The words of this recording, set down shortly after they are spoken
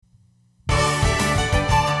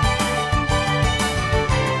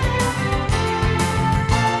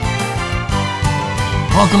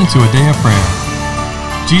Welcome to a day of prayer.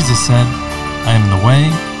 Jesus said, I am the way,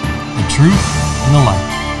 the truth, and the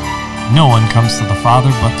life. No one comes to the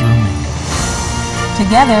Father but through me.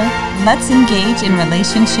 Together, let's engage in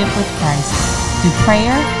relationship with Christ through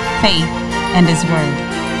prayer, faith, and His Word.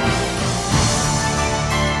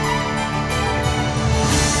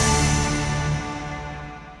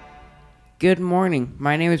 Good morning.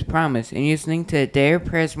 My name is Promise, and you're listening to a Day of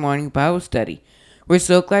Prayer's morning Bible study. We're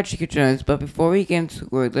so glad you could join us, but before we get into the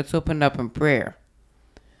Word, let's open up in prayer.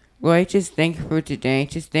 Lord, I just thank you for today.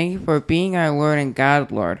 Just thank you for being our Lord and God,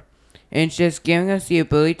 Lord. And just giving us the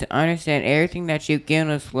ability to understand everything that you've given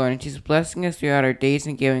us, Lord, and just blessing us throughout our days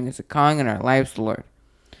and giving us a calling in our lives, Lord.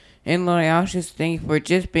 And Lord, I also just thank you for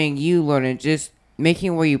just being you, Lord, and just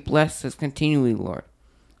making where you bless us continually, Lord.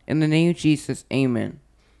 In the name of Jesus, amen.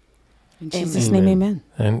 In Jesus' name, amen.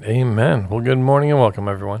 And amen. Well, good morning and welcome,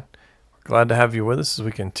 everyone. We're glad to have you with us as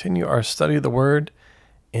we continue our study of the Word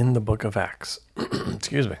in the book of Acts.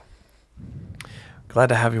 Excuse me. Glad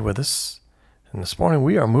to have you with us. And this morning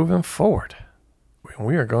we are moving forward.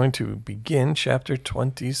 We are going to begin chapter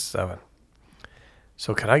 27.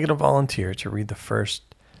 So could I get a volunteer to read the first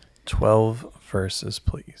 12 verses,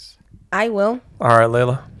 please? I will. All right,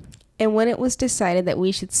 Layla. And when it was decided that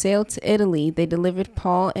we should sail to Italy, they delivered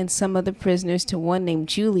Paul and some other prisoners to one named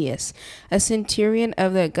Julius, a centurion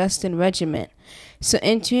of the Augustan regiment. So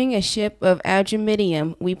entering a ship of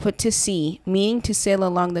Adramyttium, we put to sea, meaning to sail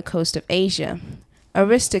along the coast of Asia.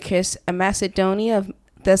 Aristarchus, a Macedonian of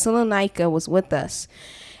Thessalonica, was with us.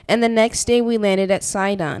 And the next day we landed at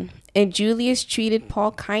Sidon. And Julius treated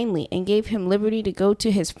Paul kindly and gave him liberty to go to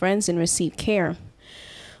his friends and receive care.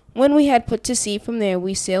 When we had put to sea from there,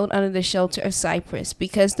 we sailed under the shelter of Cyprus,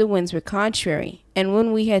 because the winds were contrary. And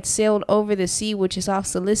when we had sailed over the sea which is off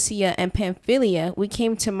Cilicia and Pamphylia, we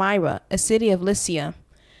came to Myra, a city of Lycia.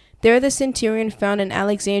 There the centurion found an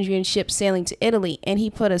Alexandrian ship sailing to Italy, and he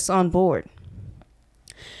put us on board.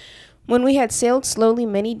 When we had sailed slowly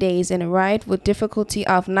many days and arrived with difficulty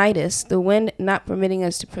off Cnidus, the wind not permitting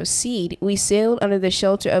us to proceed, we sailed under the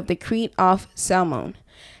shelter of the Crete off Salmon.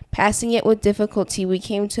 Passing it with difficulty, we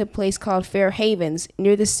came to a place called Fair Havens,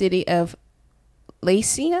 near the city of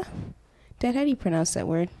Lycia. Dad, how do you pronounce that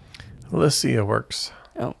word? Lycia works.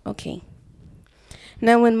 Oh, okay.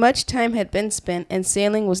 Now when much time had been spent, and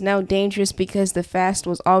sailing was now dangerous because the fast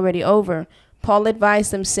was already over, Paul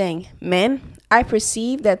advised them, saying, Men, I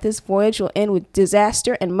perceive that this voyage will end with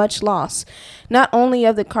disaster and much loss, not only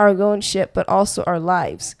of the cargo and ship, but also our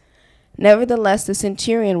lives. Nevertheless, the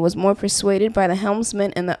centurion was more persuaded by the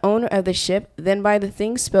helmsman and the owner of the ship than by the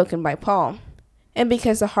things spoken by Paul. And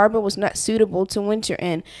because the harbor was not suitable to winter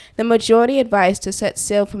in, the majority advised to set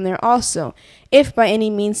sail from there also, if by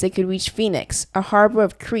any means they could reach Phoenix, a harbor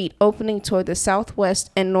of Crete opening toward the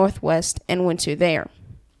southwest and northwest, and winter there.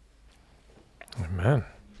 Amen.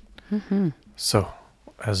 Mm-hmm. So,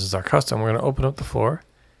 as is our custom, we're going to open up the floor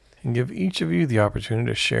and give each of you the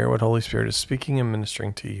opportunity to share what Holy Spirit is speaking and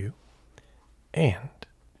ministering to you, and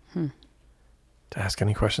to ask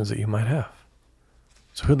any questions that you might have.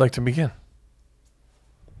 So who'd like to begin?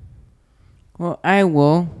 Well, I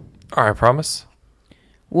will. All right, Promise.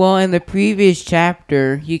 Well, in the previous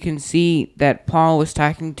chapter, you can see that Paul was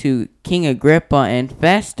talking to King Agrippa and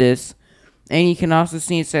Festus, and you can also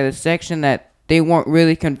see inside the section that they weren't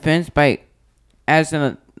really convinced by, as in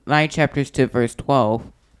the 9 chapters to verse 12,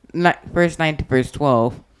 verse 9 to verse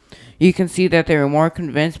 12, you can see that they were more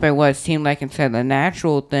convinced by what seemed like inside the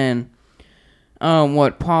natural than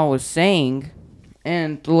what Paul was saying.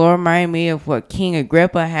 And the Lord reminded me of what King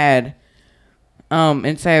Agrippa had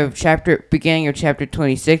inside of beginning of chapter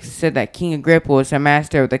 26. It said that King Agrippa was a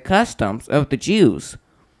master of the customs of the Jews,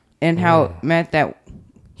 and how it meant that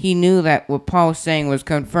he knew that what Paul was saying was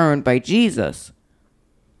confirmed by Jesus,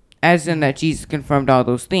 as in that Jesus confirmed all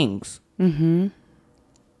those things. Mm-hmm.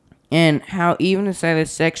 And how even inside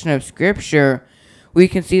this section of scripture, we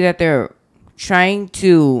can see that they're trying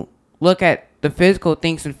to look at the physical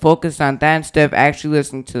things and focus on that instead of actually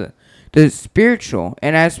listening to the spiritual.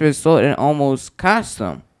 And as a result, it almost cost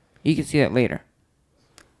them. You can see that later.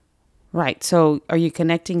 Right. So are you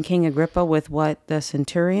connecting King Agrippa with what the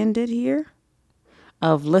centurion did here?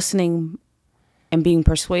 Of listening and being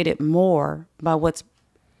persuaded more by what's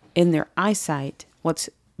in their eyesight, what's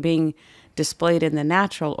being displayed in the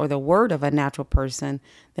natural or the word of a natural person,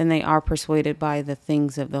 than they are persuaded by the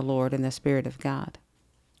things of the Lord and the Spirit of God.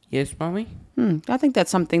 Yes, Mommy? I think that's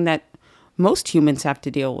something that most humans have to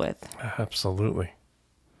deal with. Absolutely.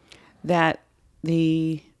 That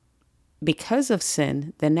because of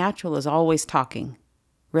sin, the natural is always talking.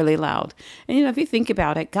 really loud. And, if you think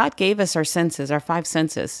about it, God gave us our senses, our 5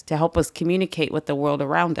 senses, to help us communicate with the world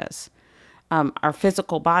around us. Our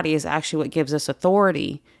physical body is actually what gives us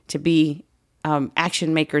authority to be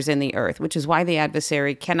action makers in the earth, which is why the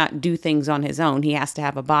adversary cannot do things on his own. He has to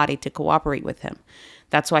have a body to cooperate with him.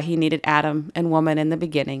 That's why he needed Adam and woman in the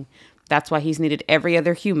beginning. That's why he's needed every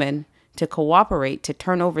other human to cooperate, to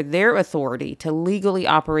turn over their authority, to legally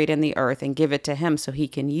operate in the earth and give it to him so he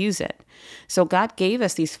can use it. So God gave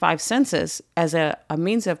us these 5 senses as a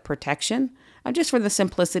means of protection, just for the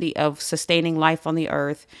simplicity of sustaining life on the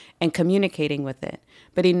earth and communicating with it.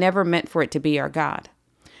 But he never meant for it to be our God.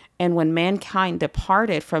 And when mankind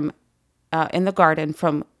departed from in the garden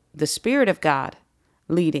from the Spirit of God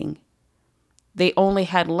leading, they only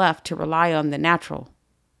had left to rely on the natural,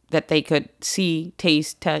 that they could see,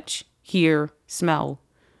 taste, touch, hear, smell,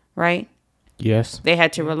 right? Yes. They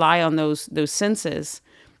had to rely on those senses,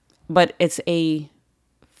 but it's a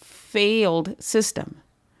failed system,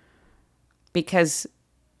 because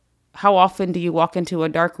how often do you walk into a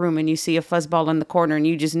dark room and you see a fuzzball in the corner and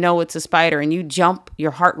you just know it's a spider and you jump,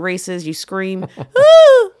 your heart races, you scream,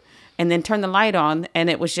 "Woo!" and then turn the light on and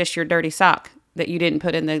it was just your dirty sock that you didn't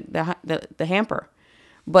put in the hamper.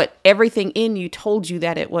 But everything in you told you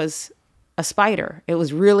that it was a spider. It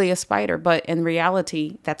was really a spider, but in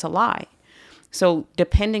reality, that's a lie. So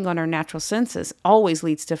depending on our natural senses always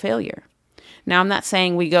leads to failure. Now, I'm not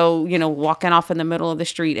saying we go, walking off in the middle of the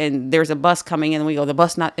street and there's a bus coming in and we go,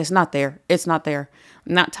 it's not there. It's not there.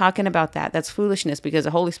 I'm not talking about that. That's foolishness, because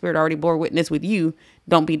the Holy Spirit already bore witness with you.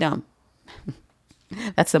 Don't be dumb.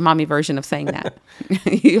 That's the mommy version of saying that.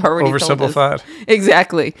 He already Oversimplified. told us.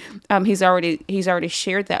 Exactly. He's already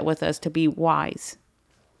shared that with us to be wise,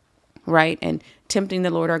 right? And tempting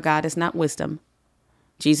the Lord our God is not wisdom.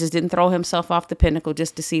 Jesus didn't throw himself off the pinnacle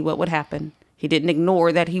just to see what would happen. He didn't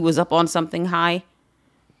ignore that he was up on something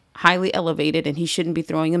highly elevated, and he shouldn't be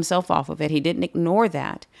throwing himself off of it. He didn't ignore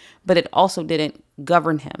that, but it also didn't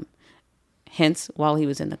govern him. Hence, while he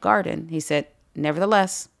was in the garden, he said,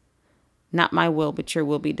 "Nevertheless, not my will, but your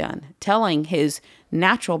will be done," telling his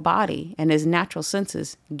natural body and his natural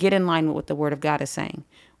senses, get in line with what the Word of God is saying.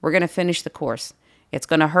 We're going to finish the course. It's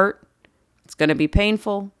going to hurt. It's going to be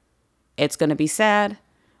painful. It's going to be sad.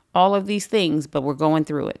 All of these things, but we're going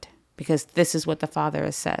through it because this is what the Father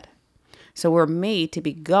has said. So we're made to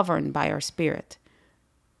be governed by our spirit,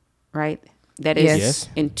 right? That is Yes.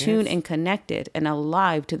 in tune and connected and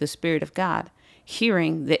alive to the Spirit of God,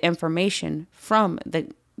 hearing the information from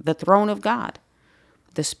the throne of God,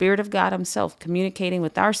 the Spirit of God himself communicating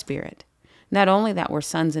with our spirit. Not only that we're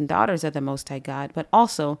sons and daughters of the Most High God, but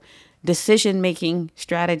also decision-making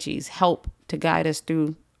strategies help to guide us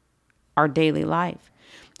through our daily life.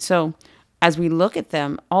 So as we look at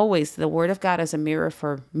them, always the Word of God is a mirror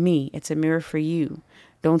for me. It's a mirror for you.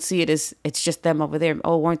 Don't see it as it's just them over there.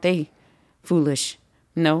 Oh, weren't they foolish?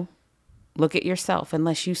 No. Look at yourself,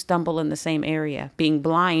 unless you stumble in the same area, being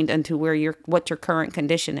blind unto what your current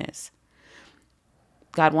condition is.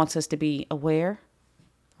 God wants us to be aware,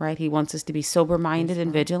 right? He wants us to be sober-minded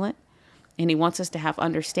and vigilant. And he wants us to have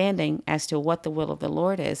understanding as to what the will of the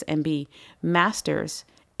Lord is and be masters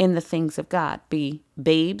in the things of God. Be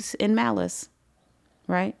babes in malice,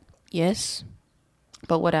 right? Yes,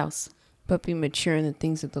 But what else? but be mature in the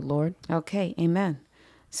things of the Lord. Okay, amen.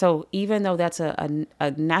 So even though that's a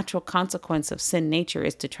natural consequence of sin nature,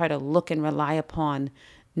 is to try to look and rely upon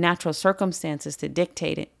natural circumstances to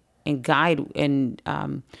dictate it and guide and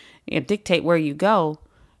dictate where you go,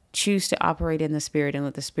 choose to operate in the Spirit and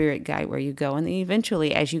let the Spirit guide where you go. And then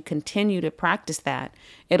eventually, as you continue to practice that,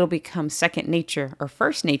 it'll become second nature or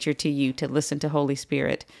first nature to you to listen to Holy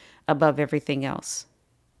Spirit above everything else.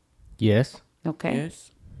 Yes. Okay?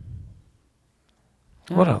 Yes.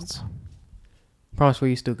 What else? Promise, were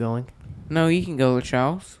you still going? No, you can go,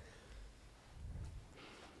 Charles.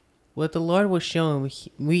 What the Lord was showing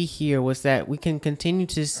we here was that we can continue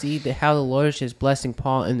to see how the Lord is just blessing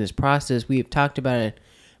Paul in this process. We have talked about it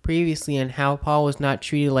previously and how Paul was not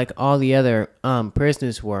treated like all the other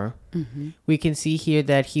prisoners were. Mm-hmm. We can see here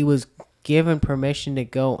that he was given permission to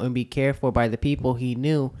go and be cared for by the people he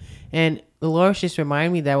knew. And the Lord just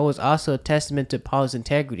reminded me that it was also a testament to Paul's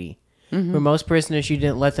integrity. Mm-hmm. For most prisoners, you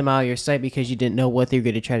didn't let them out of your sight because you didn't know what they were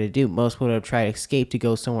going to try to do. Most would have tried to escape to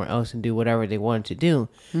go somewhere else and do whatever they wanted to do.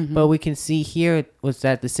 Mm-hmm. But we can see here was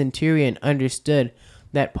that the centurion understood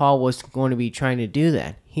that Paul was going to be trying to do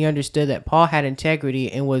that. He understood that Paul had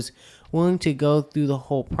integrity and was willing to go through the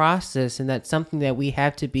whole process. And that's something that we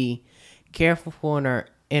have to be careful for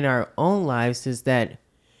in our own lives, is that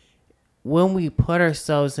when we put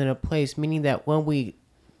ourselves in a place, meaning that when we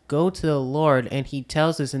go to the Lord and he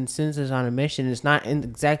tells us and sends us on a mission, it's not in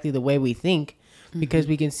exactly the way we think, because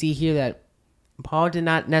we can see here that Paul did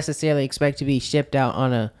not necessarily expect to be shipped out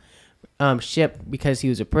on a ship because he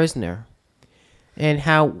was a prisoner. And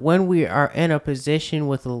how when we are in a position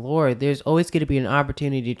with the Lord, there's always going to be an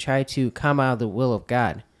opportunity to try to come out of the will of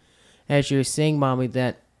God. As you're saying, Mommy,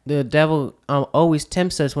 that the devil always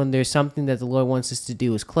tempts us when there's something that the Lord wants us to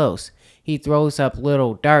do is close. He throws up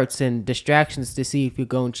little darts and distractions to see if you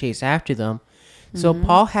go and chase after them. So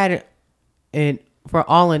Paul had, and for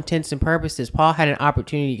all intents and purposes, Paul had an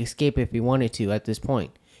opportunity to escape if he wanted to at this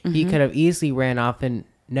point. He could have easily ran off and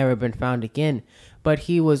never been found again. But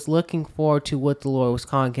he was looking forward to what the Lord was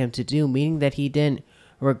calling him to do, meaning that he didn't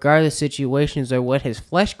regard the situations or what his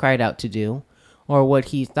flesh cried out to do, or what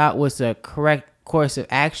he thought was the correct course of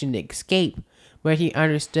action to escape, but he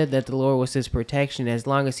understood that the Lord was his protection. As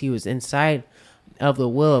long as he was inside of the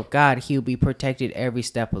will of God, he would be protected every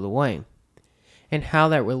step of the way. And how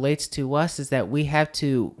that relates to us is that we have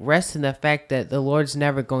to rest in the fact that the Lord's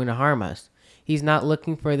never going to harm us. He's not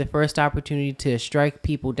looking for the first opportunity to strike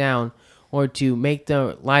people down or to make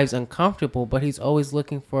their lives uncomfortable, but he's always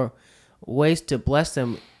looking for ways to bless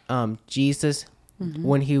them. Jesus,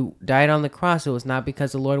 when he died on the cross, it was not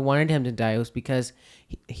because the Lord wanted him to die. It was because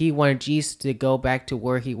he wanted Jesus to go back to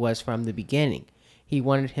where he was from the beginning. He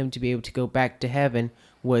wanted him to be able to go back to heaven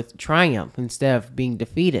with triumph instead of being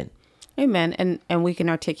defeated. Amen. And we can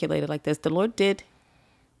articulate it like this. The Lord did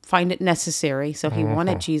find it necessary. So he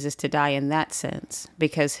wanted Jesus to die in that sense,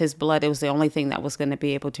 because his blood, it was the only thing that was going to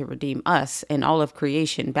be able to redeem us and all of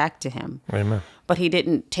creation back to him. Amen. But he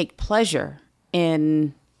didn't take pleasure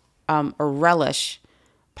in or relish,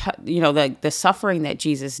 the suffering that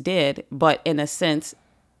Jesus did. But in a sense,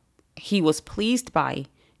 he was pleased by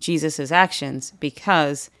Jesus's actions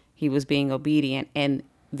because he was being obedient, and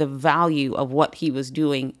the value of what he was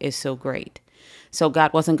doing is so great. So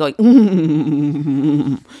God wasn't going,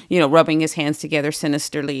 rubbing his hands together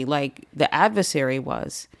sinisterly like the adversary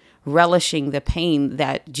was, relishing the pain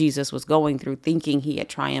that Jesus was going through, thinking he had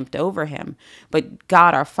triumphed over him. But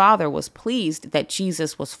God, our Father, was pleased that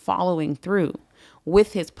Jesus was following through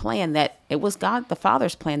with his plan, that it was God, the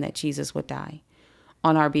Father's plan, that Jesus would die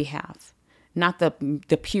on our behalf. Not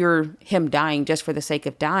the pure him dying just for the sake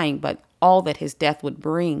of dying, but all that his death would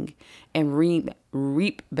bring and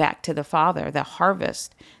reap back to the Father, the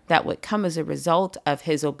harvest that would come as a result of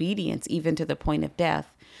his obedience, even to the point of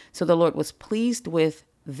death. So the Lord was pleased with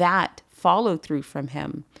that follow through from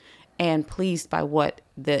him, and pleased by what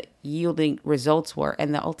the yielding results were.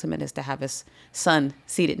 And the ultimate is to have his son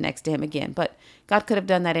seated next to him again. But God could have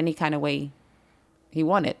done that any kind of way he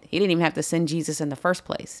wanted. He didn't even have to send Jesus in the first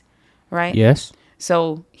place, right? Yes.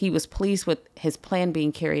 So he was pleased with his plan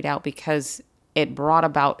being carried out because it brought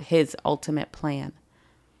about his ultimate plan.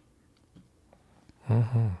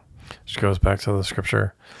 Which goes back to the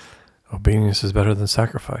scripture, obedience is better than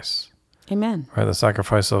sacrifice. Amen. Right, the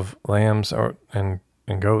sacrifice of lambs and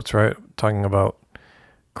goats, right? Talking about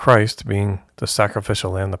Christ being the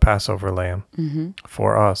sacrificial lamb, the Passover lamb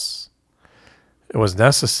for us. It was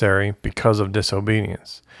necessary because of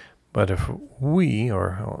disobedience. But if we,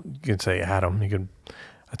 or you could say Adam, you could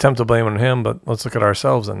attempt to blame on him, but let's look at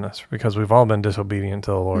ourselves in this, because we've all been disobedient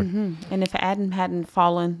to the Lord. And if Adam hadn't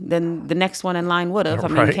fallen, then the next one in line would have. I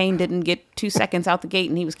mean, Right. Cain didn't get 2 seconds out the gate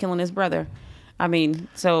and he was killing his brother. I mean,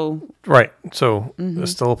 so. Right. So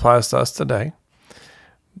this still applies to us today.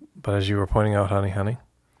 But as you were pointing out, honey,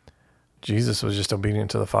 Jesus was just obedient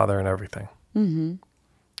to the Father in everything.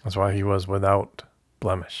 That's why he was without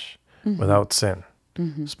blemish, without sin,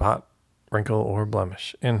 spot, wrinkle, or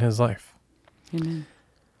blemish in his life. Amen.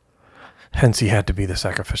 Hence, he had to be the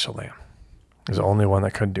sacrificial lamb. He's the only one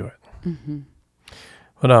that could do it.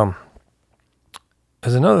 But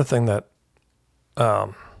there's another thing that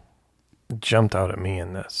jumped out at me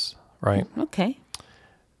in this, right? Okay.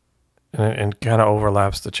 And it kind of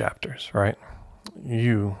overlaps the chapters, right?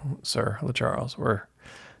 You, Sir LaCharles, were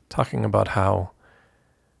talking about how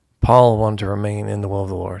Paul wanted to remain in the will of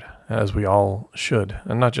the Lord, as we all should,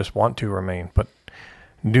 and not just want to remain, but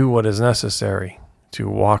do what is necessary to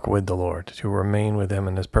walk with the Lord, to remain with him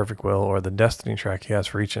in his perfect will, or the destiny track he has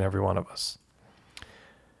for each and every one of us.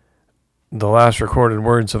 The last recorded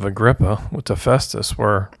words of Agrippa to Festus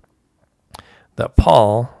were that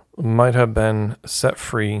Paul might have been set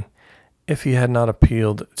free if he had not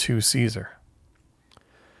appealed to Caesar.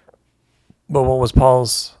 But what was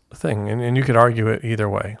Paul's thing? And you could argue it either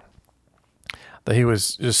way. That he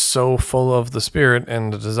was just so full of the Spirit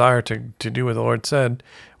and the desire to do what the Lord said,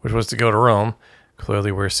 which was to go to Rome,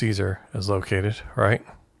 clearly where Caesar is located, right?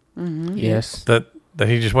 Yes. That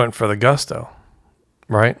he just went for the gusto,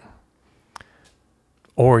 right?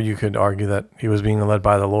 Or you could argue that he was being led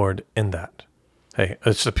by the Lord in that. Hey,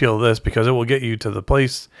 let's appeal to this because it will get you to the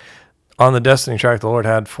place on the destiny track the Lord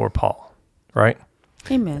had for Paul, right?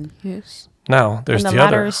 Amen. Yes. Now, there's And the the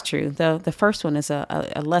latter other. is true. The first one is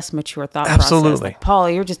a less mature thought Absolutely. process. Like, Paul,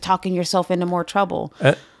 you're just talking yourself into more trouble.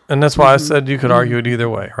 And that's why I said you could argue it either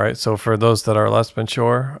way, right? So for those that are less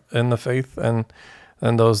mature in the faith and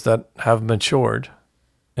those that have matured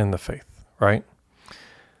in the faith, right?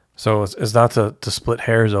 So it's not to split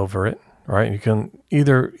hairs over it, right? You can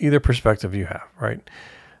either perspective you have, right?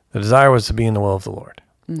 The desire was to be in the will of the Lord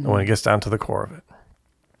when it gets down to the core of it.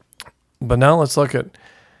 But now let's look at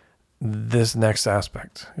this next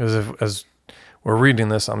aspect. As we're reading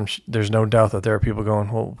this, there's no doubt that there are people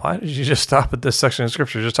going, well, why did you just stop at this section of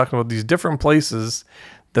Scripture? Just talking about these different places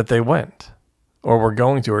that they went or were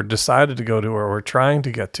going to or decided to go to or were trying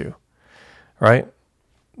to get to, right?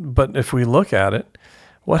 But if we look at it,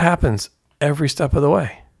 what happens every step of the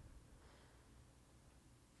way?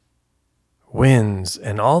 Winds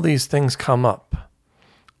and all these things come up,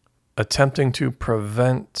 attempting to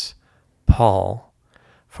prevent Paul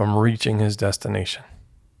from reaching his destination.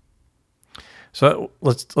 So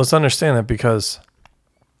let's understand that, because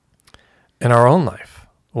in our own life,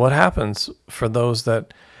 what happens for those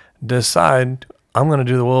that decide, I'm going to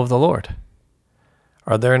do the will of the Lord?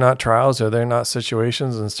 Are there not trials? Are there not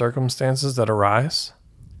situations and circumstances that arise?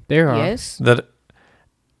 There are. Yes. That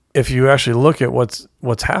if you actually look at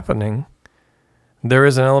what's happening, there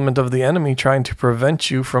is an element of the enemy trying to prevent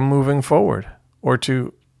you from moving forward or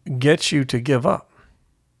to get you to give up,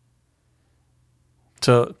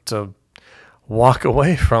 to walk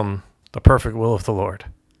away from the perfect will of the Lord.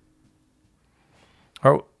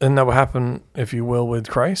 Or, isn't that what happened, if you will, with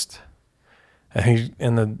Christ?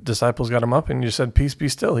 And the disciples got him up and you said, peace be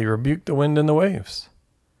still. He rebuked the wind and the waves.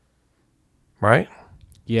 Right?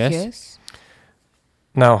 Yes. Yes.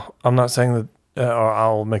 Now, I'm not saying that, or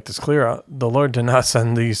I'll make this clear, the Lord did not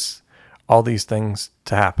send all these things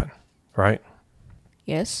to happen, right?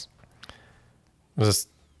 Yes. This is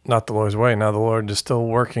not the Lord's way. Now the Lord is still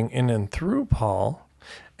working in and through Paul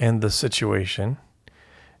and the situation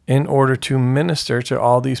in order to minister to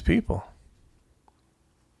all these people.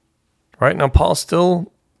 Right? Now Paul's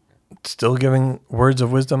still giving words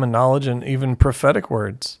of wisdom and knowledge and even prophetic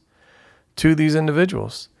words to these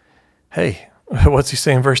individuals. Hey, what's he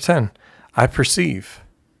saying in verse 10? I perceive.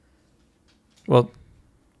 Well,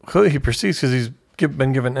 clearly he perceives because he's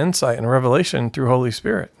been given insight and revelation through Holy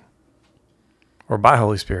Spirit, or by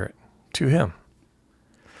Holy Spirit, to him.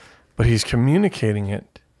 But he's communicating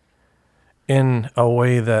it in a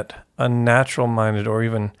way that a natural-minded, or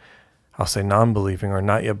even, I'll say non-believing or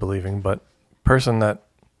not yet believing, but person that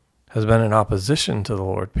has been in opposition to the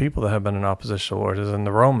Lord, people that have been in opposition to the Lord, as in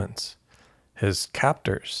the Romans, his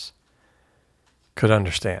captors, could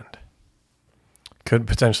understand, could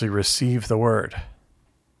potentially receive the word,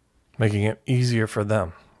 making it easier for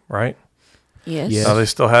them, right? Yes. Yes. Now they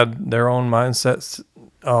still had their own mindset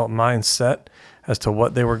as to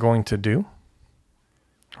what they were going to do,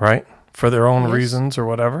 right? For their own Yes. reasons or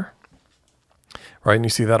whatever, right? And you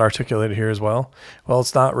see that articulated here as well. Well,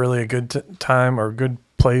 it's not really a good time or good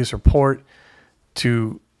place or port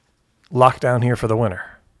to lock down here for the winter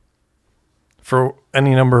for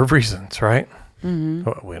any number of reasons, right?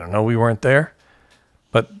 Mm-hmm. We don't know. We weren't there,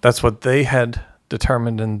 but that's what they had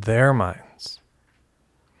determined in their minds.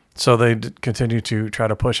 So they continue to try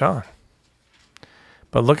to push on.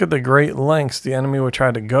 But look at the great lengths the enemy would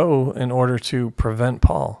try to go in order to prevent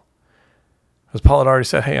Paul. Because Paul had already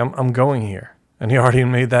said, hey, I'm going here. And he already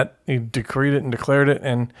made that, he decreed it and declared it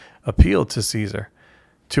and appealed to Caesar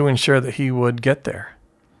to ensure that he would get there,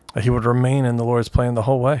 that he would remain in the Lord's plan the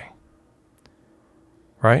whole way.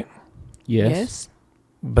 Right? Yes.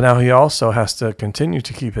 But now he also has to continue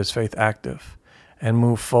to keep his faith active and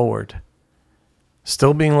move forward.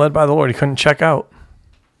 Still being led by the Lord. He couldn't check out.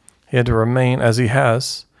 He had to remain as he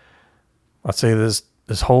has, I'd say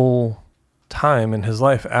this whole time in his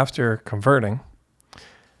life after converting,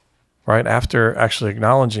 right? After actually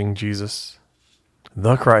acknowledging Jesus,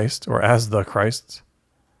 the Christ, or as the Christ.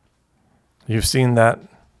 You've seen that,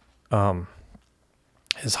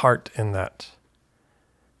 his heart in that,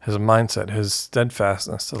 his mindset, his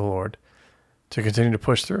steadfastness to the Lord to continue to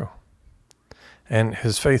push through, and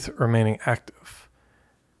his faith remaining active,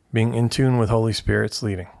 being in tune with Holy Spirit's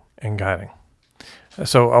leading and guiding.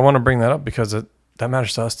 So I want to bring that up because that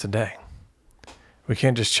matters to us today. We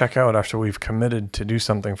can't just check out after we've committed to do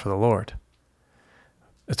something for the Lord.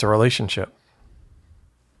 It's a relationship.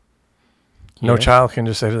 No Yes. child can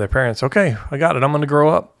just say to their parents, okay, I got it. I'm going to grow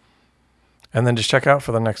up. and then just check out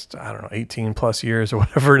for the next, 18 plus years or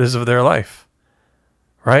whatever it is of their life.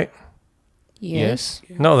 Right? Yes.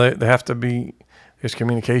 No, they have to be, there's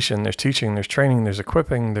communication, there's teaching, there's training, there's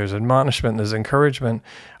equipping, there's admonishment, there's encouragement.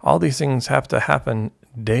 All these things have to happen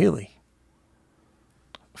daily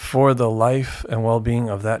for the life and well-being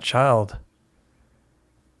of that child.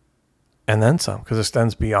 And then some, because it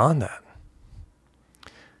extends beyond that.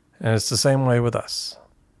 And it's the same way with us.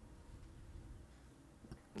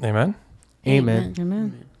 Amen? Amen.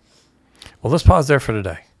 Amen. Well, let's pause there for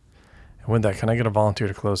today. And with that, can I get a volunteer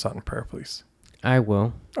to close out in prayer, please? I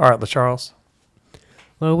will. All right, LaCharles.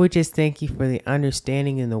 Lord, we just thank you for the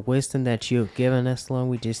understanding and the wisdom that you have given us, Lord.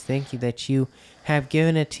 We just thank you that you have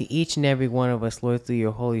given it to each and every one of us, Lord, through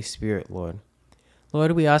your Holy Spirit, Lord.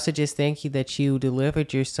 Lord, we also just thank you that you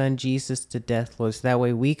delivered your son Jesus to death, Lord, so that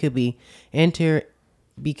way we could be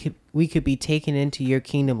taken into your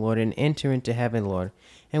kingdom, Lord, and enter into heaven, Lord.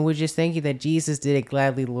 And we just thank you that Jesus did it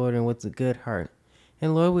gladly, Lord, and with a good heart.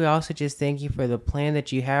 And Lord, we also just thank you for the plan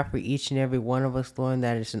that you have for each and every one of us, Lord, and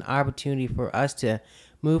that it's an opportunity for us to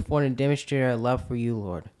move forward and demonstrate our love for you,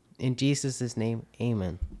 Lord. In Jesus' name,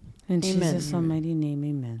 amen. In Jesus' almighty name,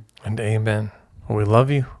 amen. And amen. Well, we love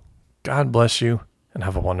you. God bless you. And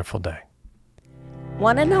have a wonderful day.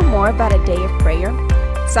 Want to know more about A Day of Prayer?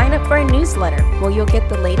 Sign up for our newsletter where you'll get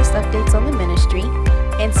the latest updates on the ministry,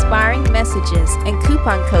 inspiring messages, and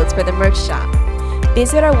coupon codes for the merch shop.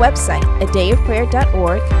 Visit our website,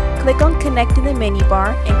 adayofprayer.org, click on Connect in the menu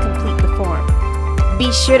bar, and complete the form.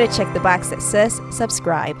 Be sure to check the box that says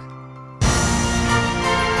subscribe.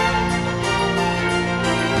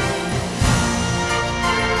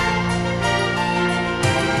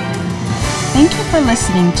 Thank you for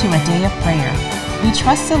listening to A Day of Prayer. We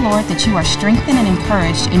trust the Lord that you are strengthened and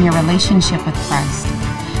encouraged in your relationship with Christ.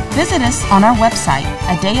 Visit us on our website,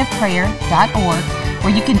 adayofprayer.org,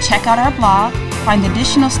 where you can check out our blog, find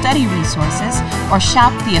additional study resources, or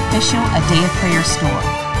shop the official A Day of Prayer store.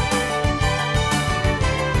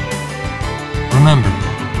 Remember,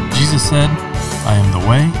 Jesus said, I am the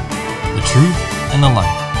way, the truth, and the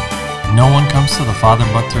life. No one comes to the Father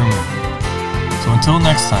but through me. So until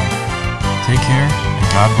next time, take care and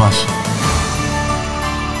God bless you.